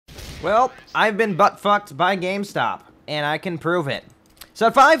Well, I've been butt-fucked by GameStop, and I can prove it. So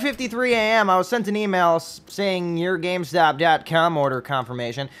at 5:53 a.m., I was sent an email saying your GameStop.com order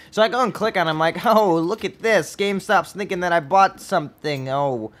confirmation. So I go and click on it. I'm like, oh, look at this. GameStop's thinking that I bought something.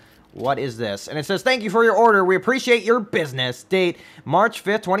 Oh, what is this? And it says, thank you for your order. We appreciate your business. Date, March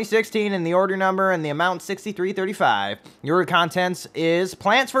 5th, 2016, and the order number and the amount 6335. Your contents is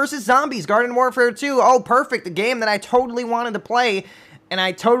Plants vs. Zombies, Garden Warfare 2. Oh, perfect. The game that I totally wanted to play. And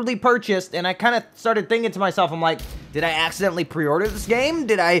I totally purchased, and I kind of started thinking to myself, I'm like, did I accidentally pre-order this game?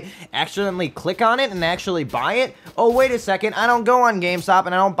 Did I accidentally click on it and actually buy it? Oh, wait a second, I don't go on GameStop,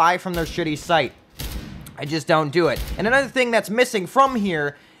 and I don't buy from their shitty site. I just don't do it. And another thing that's missing from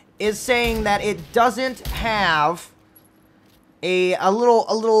here is saying that it doesn't have a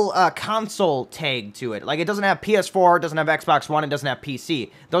little console tag to it. Like, it doesn't have PS4, it doesn't have Xbox One, it doesn't have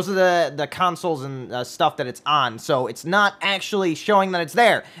PC. Those are the consoles and stuff that it's on, so it's not actually showing that it's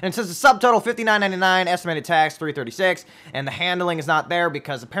there. And it says the subtotal $59.99, estimated tax $336, and the handling is not there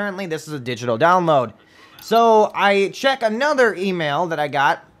because apparently this is a digital download. So I check another email that I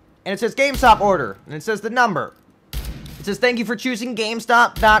got, and it says GameStop order, and it says the number. It says, thank you for choosing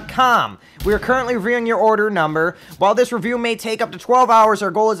GameStop.com. We are currently reviewing your order number. While this review may take up to 12 hours, our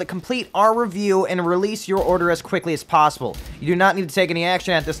goal is to complete our review and release your order as quickly as possible. You do not need to take any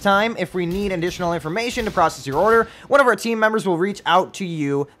action at this time. If we need additional information to process your order, one of our team members will reach out to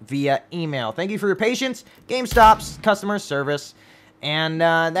you via email. Thank you for your patience. GameStop's customer service. And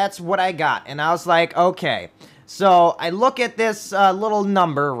that's what I got. And I was like, okay. So I look at this little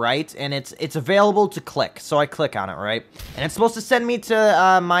number, right, and it's available to click. So I click on it, right, and it's supposed to send me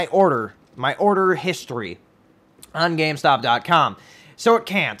to my order history on GameStop.com. So it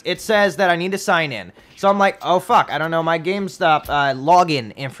can't. It says that I need to sign in. So I'm like, oh fuck, I don't know my GameStop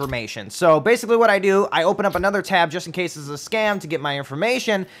login information. So basically what I do, I open up another tab just in case it's a scam to get my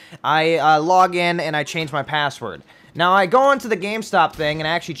information. I log in and I change my password. Now, I go into the GameStop thing and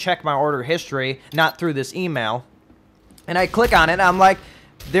I actually check my order history, not through this email, and I click on it, and I'm like,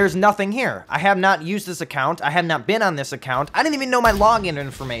 there's nothing here. I have not used this account. I have not been on this account. I didn't even know my login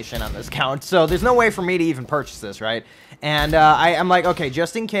information on this account, so there's no way for me to even purchase this, right? And I'm like, okay,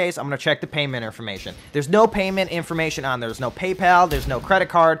 just in case, I'm going to check the payment information. There's no payment information on there. There's no PayPal. There's no credit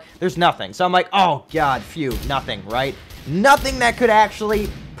card. There's nothing. So I'm like, oh, God, phew, nothing, right? Nothing that could actually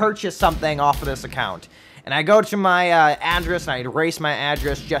purchase something off of this account. And I go to my address, and I erase my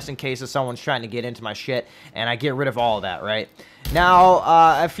address just in case if someone's trying to get into my shit, and I get rid of all of that, right?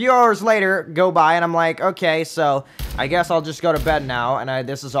 Now, a few hours later go by, and I'm like, okay, so I guess I'll just go to bed now, and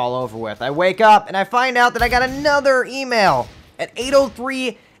this is all over with. I wake up, and I find out that I got another email at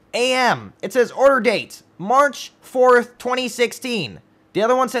 8:03 a.m. It says, order date, March 4th, 2016. The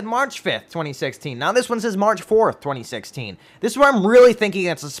other one said March 5th, 2016. Now this one says March 4th, 2016. This is where I'm really thinking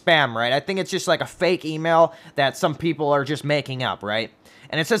it's a spam, right? I think it's just like a fake email that some people are just making up, right?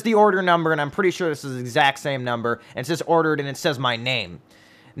 And it says the order number, and I'm pretty sure this is the exact same number. And it says ordered, and it says my name.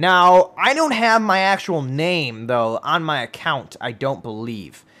 Now, I don't have my actual name, though, on my account, I don't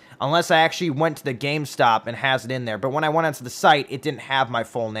believe. Unless I actually went to the GameStop and has it in there. But when I went onto the site, it didn't have my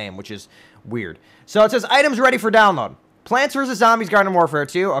full name, which is weird. So it says items ready for download. Plants vs. Zombies Garden Warfare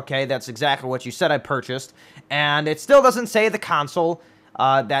 2. Okay, that's exactly what you said I purchased. And it still doesn't say the console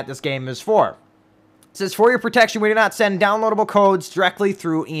that this game is for. It says, for your protection, we do not send downloadable codes directly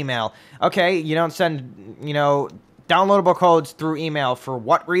through email. Okay, you don't send, you know, downloadable codes through email. For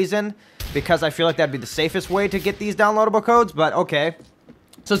what reason? Because I feel like that'd be the safest way to get these downloadable codes, but okay.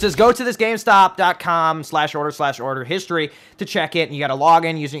 So it says, go to this GameStop.com/order/order history to check it. And you got to log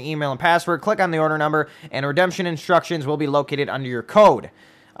in using email and password. Click on the order number, and redemption instructions will be located under your code.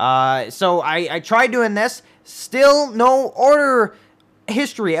 So I tried doing this. Still no order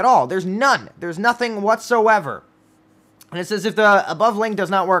history at all. There's none. There's nothing whatsoever. And it says, if the above link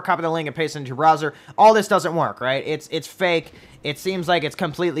does not work, copy the link and paste it into your browser. All this doesn't work, right? It's fake. It seems like it's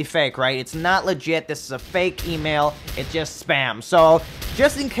completely fake, right? It's not legit. This is a fake email. It's just spam. So,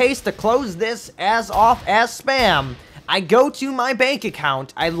 just in case to close this off as spam, I go to my bank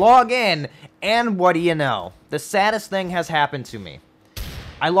account, I log in, and what do you know? The saddest thing has happened to me.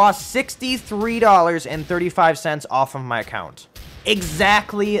 I lost $63.35 off of my account.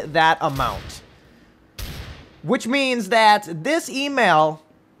 Exactly that amount. Which means that this email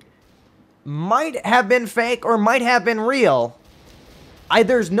might have been fake or might have been real.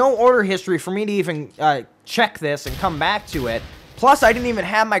 There's no order history for me to even check this and come back to it. Plus, I didn't even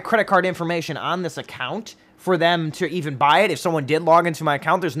have my credit card information on this account for them to even buy it. If someone did log into my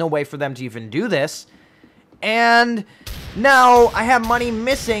account, there's no way for them to even do this. And now I have money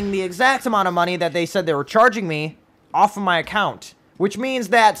missing, the exact amount of money that they said they were charging me off of my account, which means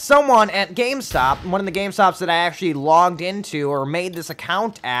that someone at GameStop, one of the GameStops that I actually logged into or made this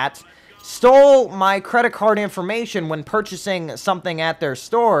account at, stole my credit card information when purchasing something at their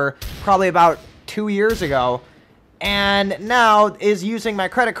store, probably about 2 years ago, and now is using my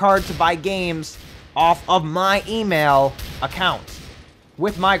credit card to buy games off of my email account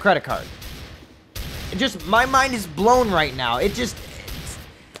with my credit card. My mind is blown right now.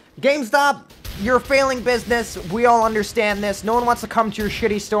 GameStop, you're a failing business. We all understand this. No one wants to come to your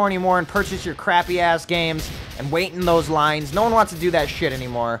shitty store anymore and purchase your crappy-ass games and wait in those lines. No one wants to do that shit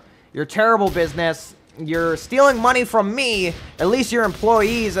anymore. You're a terrible business. You're stealing money from me. At least your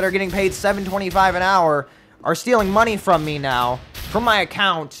employees that are getting paid $7.25 an hour are stealing money from me now, from my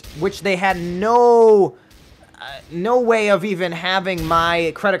account, which they had no way of even having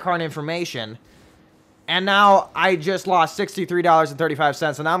my credit card information. And now I just lost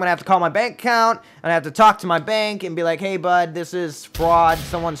 $63.35, and now I'm going to have to call my bank account, and I have to talk to my bank and be like, hey, bud, this is fraud.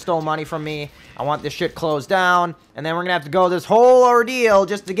 Someone stole money from me. I want this shit closed down. And then we're going to have to go this whole ordeal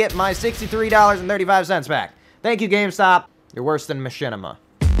just to get my $63.35 back. Thank you, GameStop. You're worse than Machinima.